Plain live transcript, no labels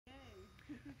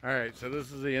Alright, so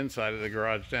this is the inside of the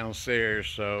garage downstairs.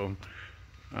 So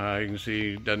you can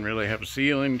see it doesn't really have a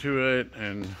ceiling to it,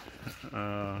 and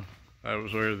that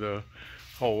was where the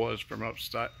hole was from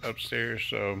upstairs.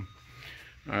 So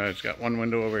it's got one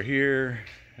window over here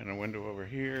and a window over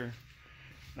here,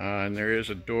 and there is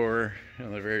a door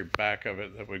in the very back of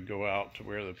it that would go out to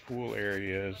where the pool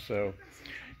area is. So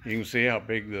you can see how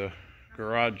big the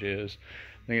garage is.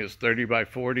 I think it's 30 by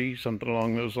 40, something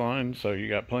along those lines. So you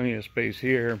got plenty of space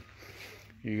here.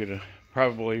 You could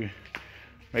probably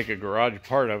make a garage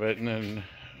part of it, and then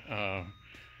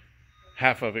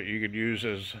half of it you could use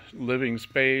as living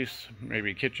space,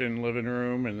 maybe kitchen, living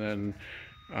room, and then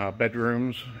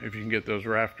bedrooms, if you can get those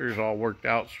rafters all worked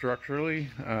out structurally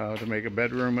to make a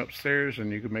bedroom upstairs,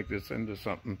 and you could make this into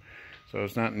something. So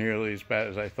it's not nearly as bad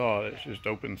as I thought. It's just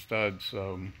open studs.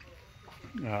 So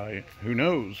who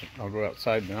knows? I'll go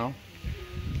outside now.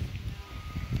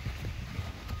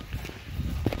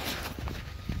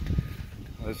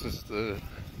 This is the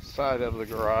side of the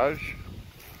garage.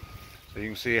 So you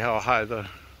can see how high the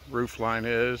roof line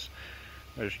is.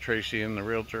 There's Tracy and the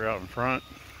realtor out in front.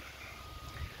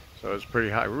 So it's pretty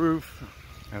high roof.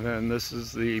 And then this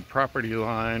is the property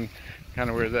line, kind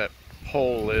of where that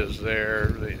pole is there,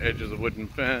 the edge of the wooden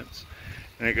fence.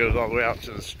 And it goes all the way out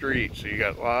to the street. So you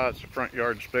got lots of front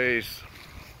yard space.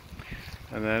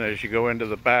 And then as you go into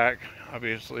the back,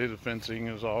 obviously the fencing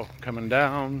is all coming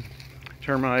down,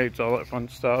 termites, all that fun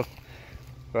stuff.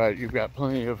 But you've got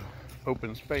plenty of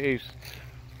open space,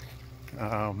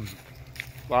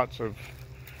 lots of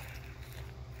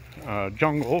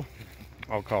jungle,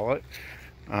 I'll call it.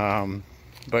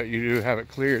 But you do have it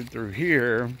cleared through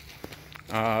here.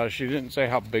 She didn't say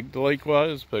how big the lake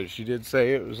was, but she did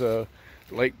say it was a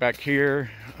lake back here,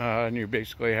 and you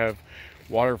basically have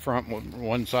waterfront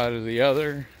one side or the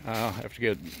other. Have to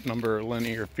get a number of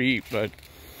linear feet, but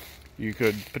you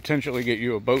could potentially get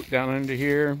you a boat down into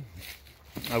here.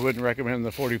 I wouldn't recommend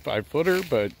the 45 footer,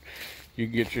 but you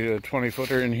can get you a 20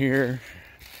 footer in here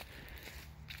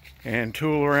and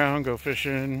tool around, go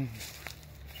fishing,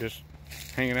 just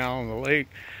hanging out on the lake.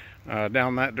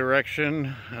 Down that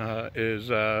direction is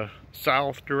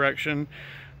south direction.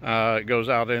 It goes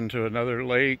out into another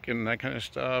lake and that kind of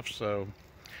stuff. So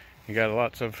you got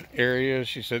lots of areas.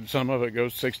 She said some of it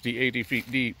goes 60, 80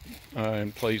 feet deep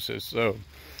in places. So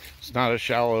it's not a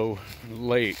shallow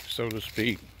lake, so to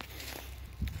speak.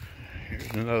 Here's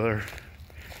another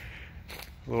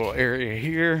little area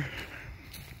here.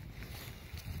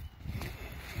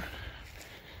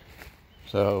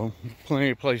 So plenty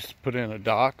of place to put in a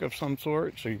dock of some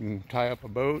sort so you can tie up a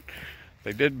boat.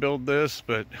 They did build this,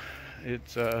 but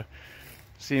it's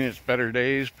seen its better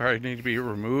days. Probably need to be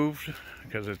removed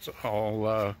because it's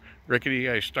all rickety.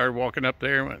 I started walking up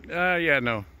there and went, yeah,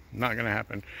 no, not gonna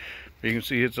happen. But you can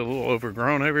see it's a little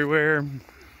overgrown everywhere,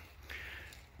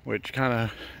 which kind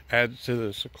of adds to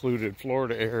the secluded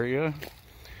Florida area.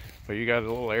 But you got a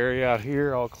little area out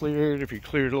here all cleared. If you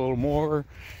cleared a little more,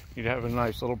 you'd have a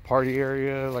nice little party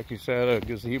area, like you said, a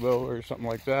gazebo or something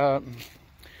like that.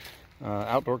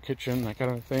 Outdoor kitchen, that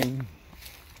kind of thing.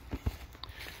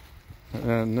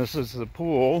 And this is the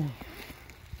pool.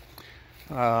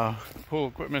 Pool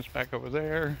equipment's back over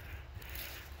there.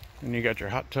 And you got your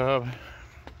hot tub.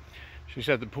 She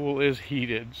said the pool is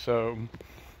heated, so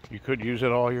you could use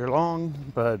it all year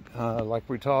long, but like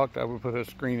we talked, I would put a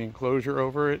screen enclosure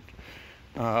over it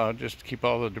just to keep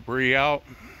all the debris out.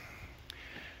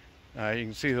 You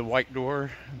can see the white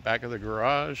door back of the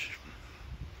garage.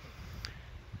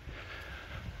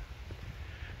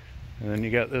 And then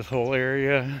you got this whole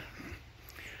area.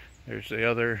 There's the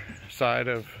other side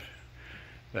of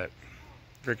that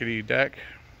rickety deck.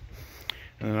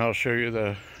 And then I'll show you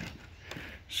the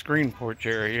screen porch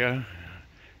area.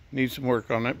 Needs some work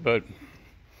on it, but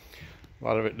a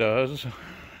lot of it does.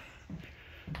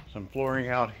 Some flooring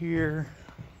out here.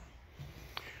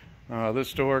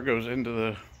 This door goes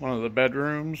into one of the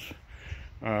bedrooms.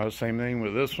 Same thing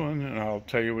with this one, and I'll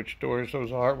tell you which doors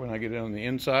those are when I get on the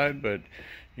inside, but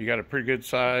you got a pretty good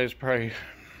size, probably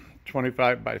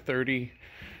 25 by 30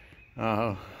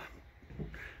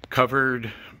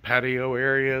 covered patio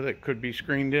area that could be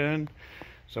screened in.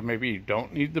 So maybe you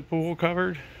don't need the pool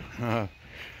covered,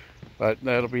 but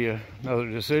that'll be another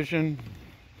decision.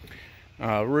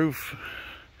 Roof,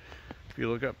 if you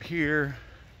look up here,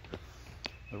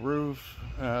 the roof,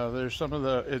 there's some of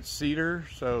it's cedar,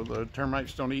 so the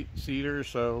termites don't eat cedar,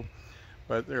 so,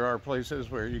 but there are places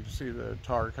where you can see the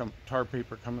tar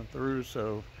paper coming through,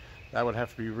 so that would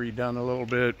have to be redone a little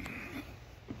bit.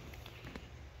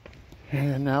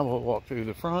 And now we'll walk through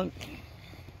the front.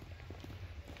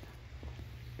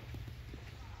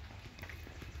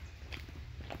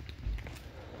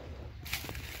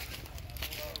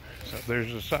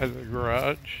 there's the side of the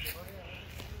garage.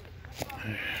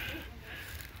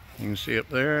 You can see up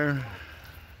there.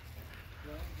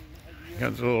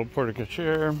 Got the little portico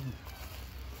chair.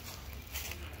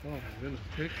 Oh my goodness,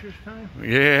 pictures time?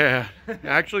 Yeah,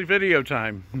 actually video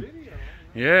time. Video?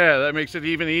 Yeah, that makes it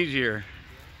even easier.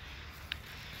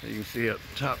 You can see up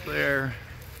top there.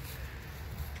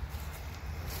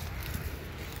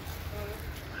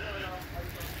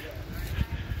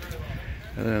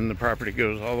 And then the property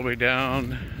goes all the way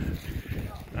down.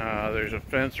 There's a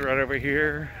fence right over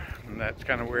here, and that's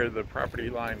kind of where the property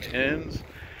line ends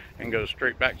and goes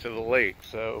straight back to the lake.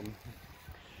 So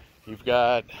you've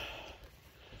got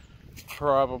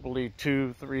probably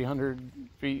 200-300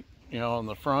 feet, you know, on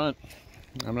the front.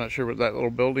 I'm not sure what that little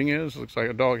building is. It looks like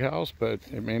a doghouse, but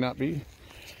it may not be.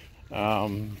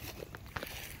 And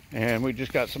we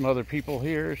just got some other people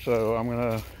here, so I'm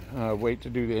gonna wait to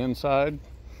do the inside.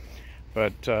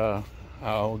 But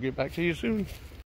I'll get back to you soon.